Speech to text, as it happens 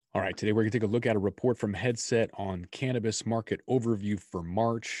All right, today we're going to take a look at a report from Headset on cannabis market overview for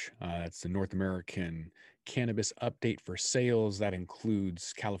March. It's the North American cannabis update for sales. That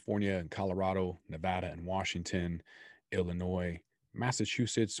includes California and Colorado, Nevada and Washington, Illinois,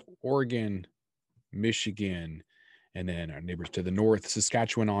 Massachusetts, Oregon, Michigan, and then our neighbors to the north,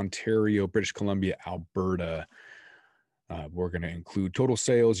 Saskatchewan, Ontario, British Columbia, Alberta. We're going to include total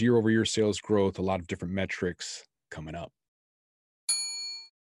sales, year over year sales growth, a lot of different metrics coming up.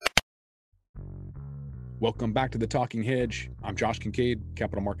 Welcome back to the Talking Hedge. I'm Josh Kincaid,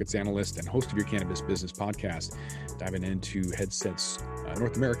 capital markets analyst and host of your cannabis business podcast, diving into Headset's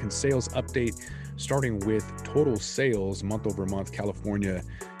North American sales update, starting with total sales month over month. California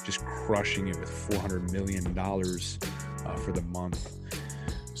just crushing it with $400 million for the month.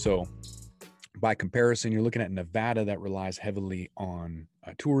 So by comparison, you're looking at Nevada that relies heavily on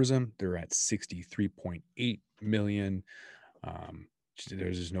tourism. They're at 63.8 million.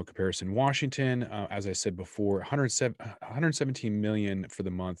 There's just no comparison. Washington, as I said before, 117 million for the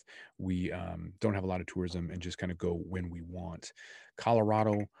month. We don't have a lot of tourism and just kind of go when we want.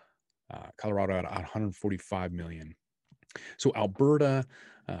 Colorado at 145 million. So Alberta,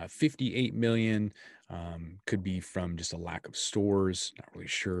 58 million, could be from just a lack of stores. Not really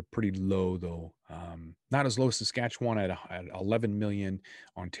sure. Pretty low though. Not as low as Saskatchewan at 11 million.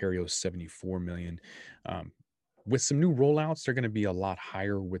 Ontario 74 million. With some new rollouts, they're going to be a lot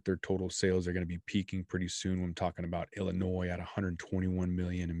higher with their total sales. They're going to be peaking pretty soon. I'm talking about Illinois at 121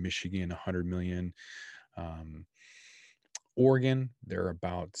 million and Michigan 100 million. Oregon, they're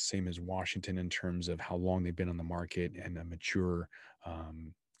about the same as Washington in terms of how long they've been on the market and a mature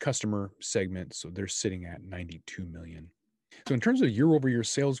customer segment. So they're sitting at 92 million. So in terms of year over year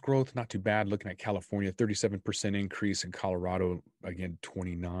sales growth, not too bad. Looking at California, 37% increase. In Colorado, again,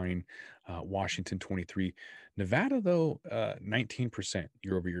 29, Washington, 23. Nevada, though, 19%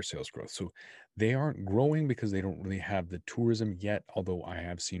 year over year sales growth. So they aren't growing because they don't really have the tourism yet. Although I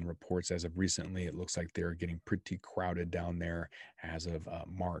have seen reports as of recently, it looks like they're getting pretty crowded down there as of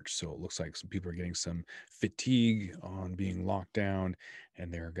March. So it looks like some people are getting some fatigue on being locked down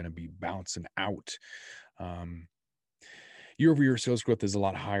and they're going to be bouncing out. Year over year sales growth is a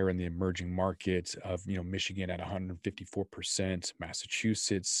lot higher in the emerging market of, Michigan at 154%.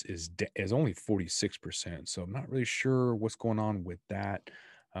 Massachusetts is only 46%. So I'm not really sure what's going on with that.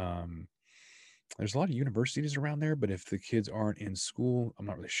 There's a lot of universities around there, but if the kids aren't in school, I'm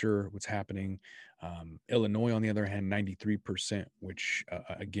not really sure what's happening. Illinois, on the other hand, 93%, which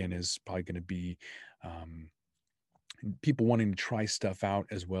again is probably going to be people wanting to try stuff out,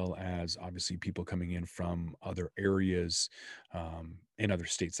 as well as obviously people coming in from other areas in other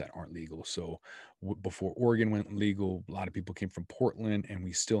states that aren't legal. So before Oregon went legal, a lot of people came from Portland, and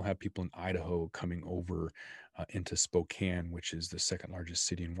we still have people in Idaho coming over into Spokane, which is the second largest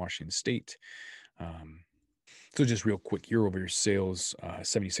city in Washington state. So just real quick, year over year sales,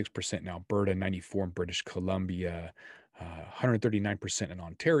 76% in Alberta, 94 in British Columbia, 139% in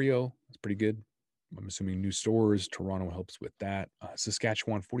Ontario. That's pretty good. I'm assuming new stores. Toronto helps with that.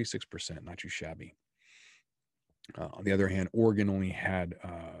 Saskatchewan, 46%, not too shabby. On the other hand, Oregon only had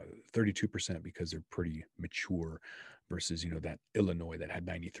 32% because they're pretty mature versus, that Illinois that had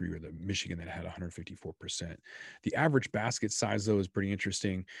 93 or the Michigan that had 154%. The average basket size, though, is pretty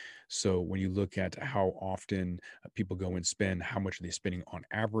interesting. So when you look at how often people go and spend, how much are they spending on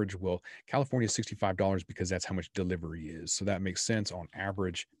average? Well, California is $65 because that's how much delivery is. So that makes sense. On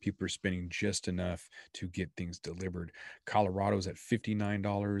average, people are spending just enough to get things delivered. Colorado's at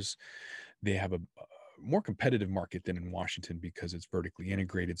 $59. They have a more competitive market than in Washington because it's vertically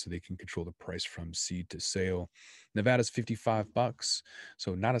integrated, so they can control the price from seed to sale. Nevada's $55,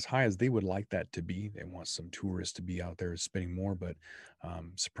 so not as high as they would like that to be. They want some tourists to be out there spending more, but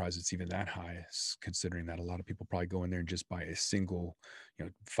surprised it's even that high, considering that a lot of people probably go in there and just buy a single,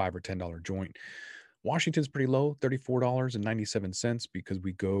 $5 or $10 joint. Washington's pretty low, $34.97, because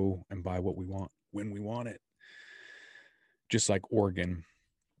we go and buy what we want when we want it. Just like Oregon,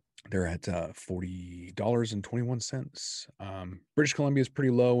 they're at $40.21. British Columbia is pretty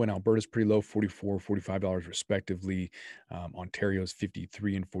low, and Alberta's pretty low, $44, $45 respectively. Ontario's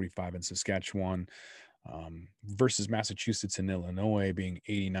 53 and 45 in Saskatchewan, versus Massachusetts and Illinois being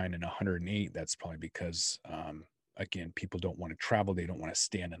 89 and 108. That's probably because, again, people don't want to travel. They don't want to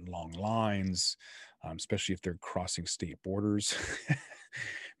stand in long lines, especially if they're crossing state borders.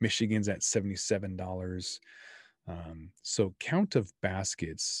 Michigan's at $77. So count of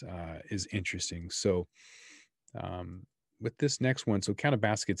baskets is interesting. So with this next one, so count of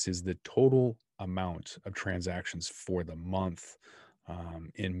baskets is the total amount of transactions for the month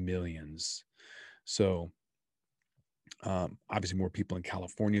in millions. So Obviously, more people in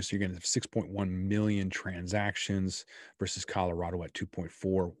California. So you're going to have 6.1 million transactions versus Colorado at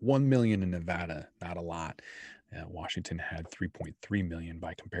 2.4, 1 million in Nevada, not a lot. Washington had 3.3 million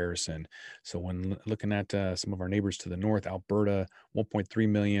by comparison. So when looking at some of our neighbors to the north, Alberta, 1.3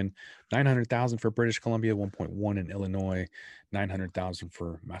 million, 900,000 for British Columbia, 1.1 in Illinois, 900,000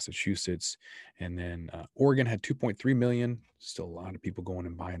 for Massachusetts. And then Oregon had 2.3 million. Still a lot of people going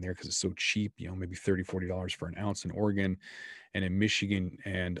and buying there because it's so cheap, maybe $30, $40 for an ounce in Oregon. And in Michigan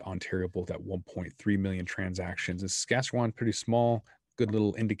and Ontario, both at 1.3 million transactions. And Saskatchewan, pretty small, good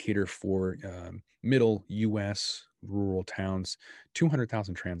little indicator for middle U.S. rural towns,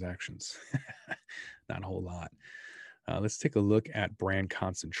 200,000 transactions. Not a whole lot. Let's take a look at brand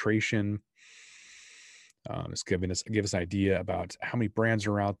concentration. It's give us idea about how many brands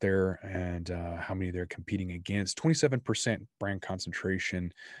are out there and how many they're competing against. 27% brand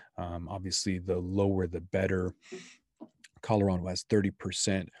concentration. Obviously, the lower the better. Colorado has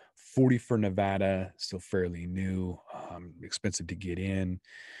 30%, 40 for Nevada, still fairly new, expensive to get in.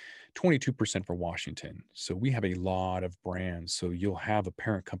 22% for Washington. So we have a lot of brands. So you'll have a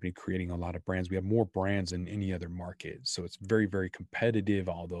parent company creating a lot of brands. We have more brands than any other market. So it's very, very competitive,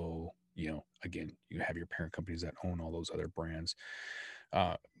 although, again, you have your parent companies that own all those other brands.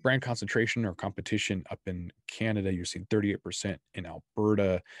 Brand concentration or competition up in Canada, you're seeing 38% in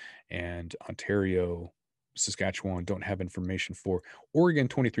Alberta and Ontario. Saskatchewan don't have information for. Oregon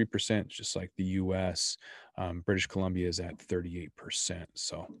 23%, just like the US. British Columbia is at 38%,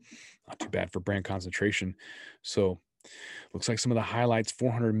 so not too bad for brand concentration. So looks like some of the highlights: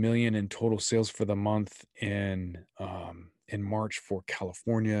 400 million in total sales for the month in March for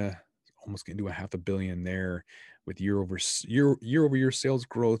California, almost getting to a $500 million there, with year-over-year sales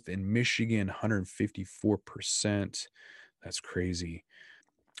growth in Michigan 154%. That's crazy.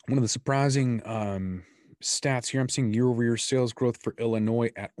 One of the surprising stats here, I'm seeing year-over-year sales growth for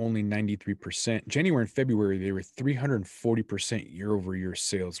Illinois at only 93%. January and February, they were 340% year-over-year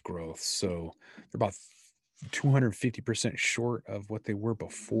sales growth. So they're about 250% short of what they were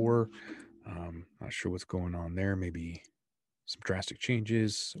before. Not sure what's going on there. Maybe some drastic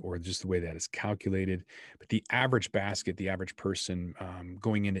changes or just the way that is calculated. But the average basket, the average person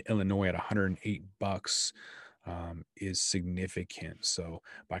going into Illinois at $108 is significant. So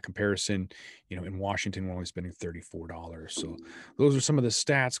by comparison, in Washington, we're only spending $34. So those are some of the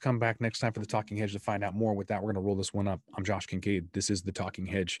stats. Come back next time for the Talking Hedge to find out more. With that, we're going to roll this one up. I'm Josh Kincaid. This is the Talking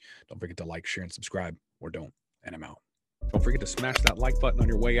Hedge. Don't forget to like, share, and subscribe, or don't, and I'm out. Don't forget to smash that like button on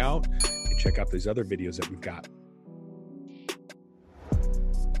your way out and check out these other videos that we've got.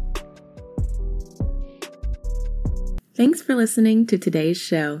 Thanks for listening to today's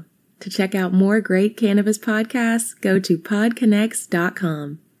show. To check out more great cannabis podcasts, go to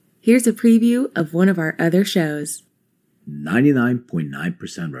podconnects.com. Here's a preview of one of our other shows.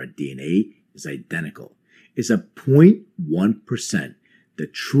 99.9% of our DNA is identical. It's a 0.1%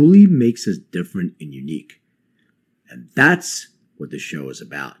 that truly makes us different and unique. And that's what the show is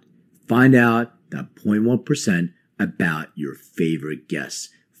about. Find out that 0.1% about your favorite guests.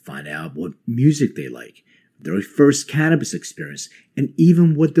 Find out what music they like, their first cannabis experience, and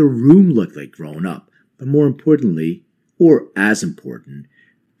even what their room looked like growing up. But more importantly, or as important,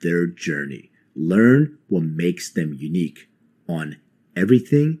 their journey. Learn what makes them unique on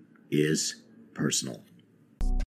Everything is Personal.